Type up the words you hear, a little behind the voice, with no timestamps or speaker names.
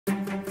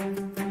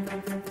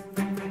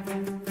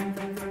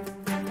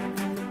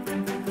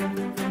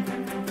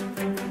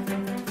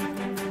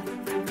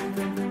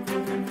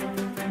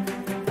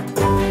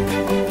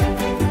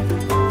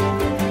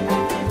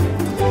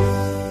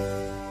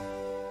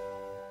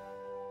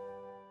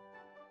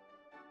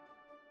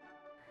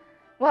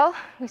Well,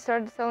 we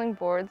started selling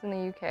boards in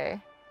the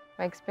UK.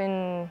 Mike's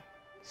been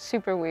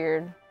super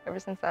weird ever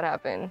since that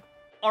happened.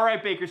 All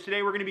right, bakers,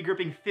 today we're gonna be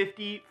gripping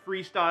 50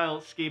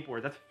 freestyle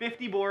skateboards. That's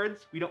 50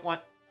 boards. We don't want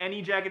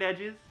any jagged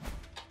edges.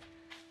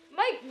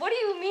 Mike, what do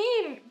you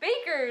mean,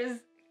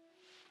 bakers?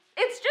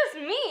 It's just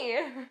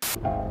me.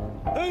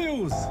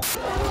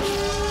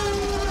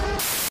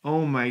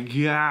 Oh my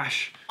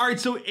gosh. All right,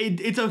 so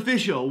it's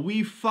official.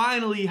 We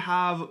finally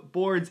have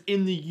boards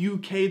in the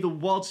UK. The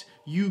Waltz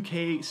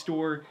UK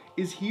store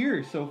is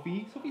here,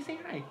 Sophie. Sophie, say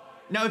hi.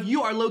 Now, if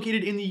you are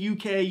located in the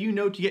UK, you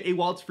know to get a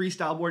Waltz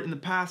Freestyle board in the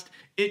past,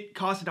 it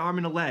cost an arm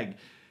and a leg.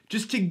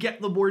 Just to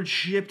get the board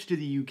shipped to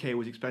the UK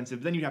was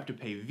expensive. Then you'd have to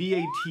pay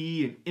VAT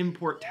and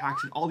import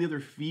tax and all the other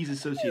fees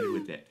associated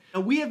with it.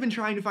 Now, we have been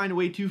trying to find a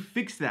way to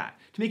fix that,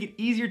 to make it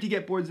easier to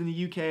get boards in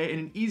the UK and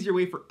an easier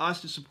way for us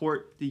to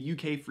support the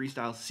UK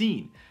freestyle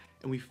scene.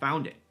 And we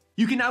found it.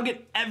 You can now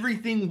get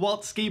everything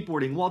Waltz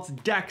skateboarding, Waltz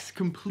decks,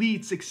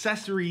 completes,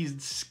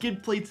 accessories,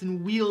 skid plates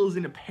and wheels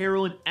and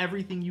apparel and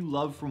everything you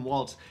love from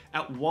Waltz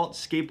at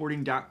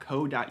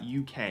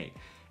waltzskateboarding.co.uk.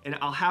 And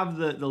I'll have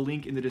the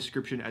link in the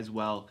description as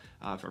well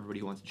for everybody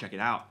who wants to check it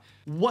out.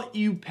 What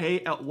you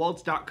pay at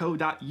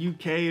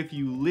waltz.co.uk if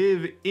you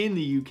live in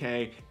the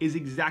UK is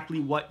exactly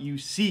what you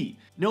see.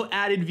 No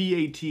added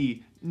VAT,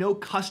 no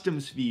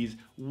customs fees.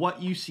 What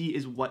you see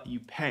is what you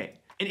pay.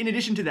 And in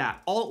addition to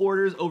that, all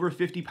orders over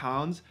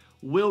 £50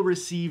 will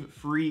receive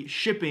free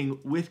shipping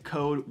with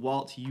code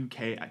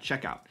WaltzUK at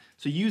checkout.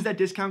 So use that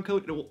discount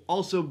code. It will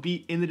also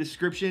be in the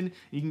description.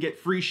 You can get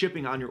free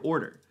shipping on your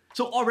order.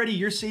 So already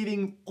you're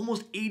saving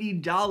almost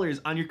 $80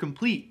 on your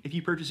complete if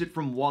you purchase it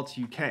from Waltz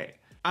UK.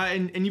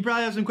 And you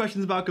probably have some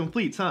questions about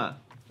completes, huh?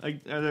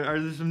 Like, are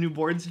there some new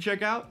boards to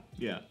check out?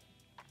 Yeah,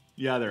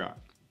 there are.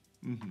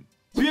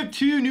 So we have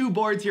two new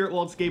boards here at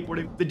Waltz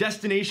Skateboarding, the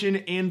Destination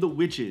and the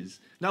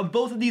Witches. Now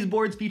both of these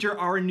boards feature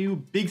our new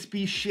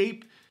Bixby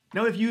shape.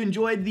 Now if you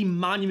enjoyed the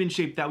monument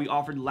shape that we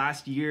offered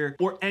last year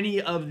or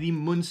any of the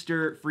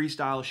Munster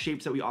freestyle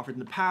shapes that we offered in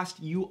the past,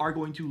 you are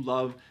going to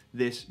love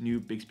this new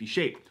Bixby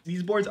shape.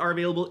 These boards are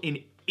available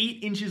in 8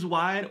 inches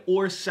wide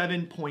or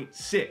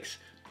 7.6.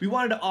 We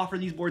wanted to offer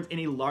these boards in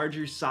a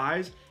larger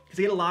size because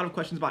I get a lot of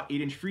questions about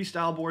 8-inch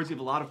freestyle boards. We have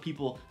a lot of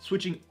people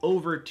switching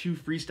over to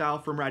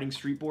freestyle from riding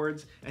street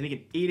boards. I think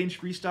an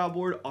 8-inch freestyle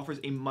board offers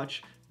a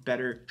much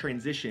better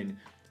transition,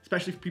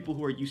 especially for people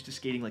who are used to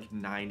skating like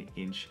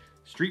 9-inch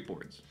street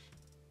boards.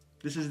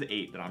 This is the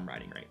 8 that I'm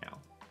riding right now.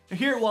 Now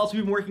here at Waltz,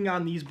 we've been working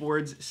on these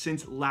boards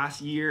since last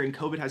year and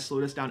COVID has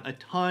slowed us down a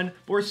ton.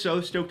 But we're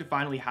so stoked to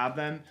finally have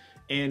them.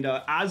 And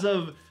as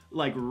of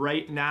like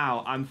right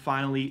now, I'm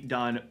finally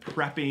done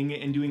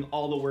prepping and doing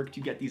all the work to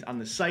get these on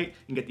the site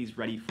and get these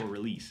ready for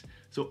release.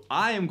 So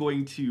I am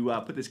going to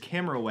put this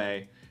camera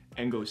away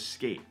and go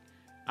skate.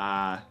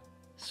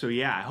 So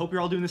yeah, I hope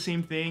you're all doing the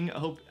same thing.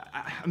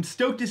 I'm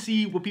stoked to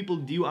see what people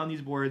do on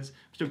these boards.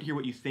 I'm stoked to hear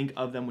what you think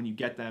of them when you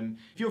get them.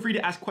 Feel free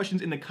to ask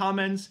questions in the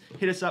comments,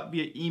 hit us up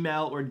via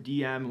email or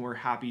DM, and we're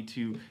happy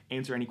to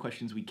answer any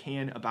questions we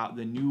can about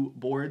the new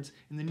boards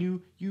in the new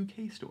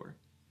UK store.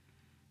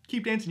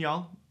 Keep dancing,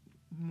 y'all.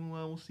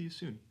 We'll see you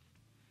soon.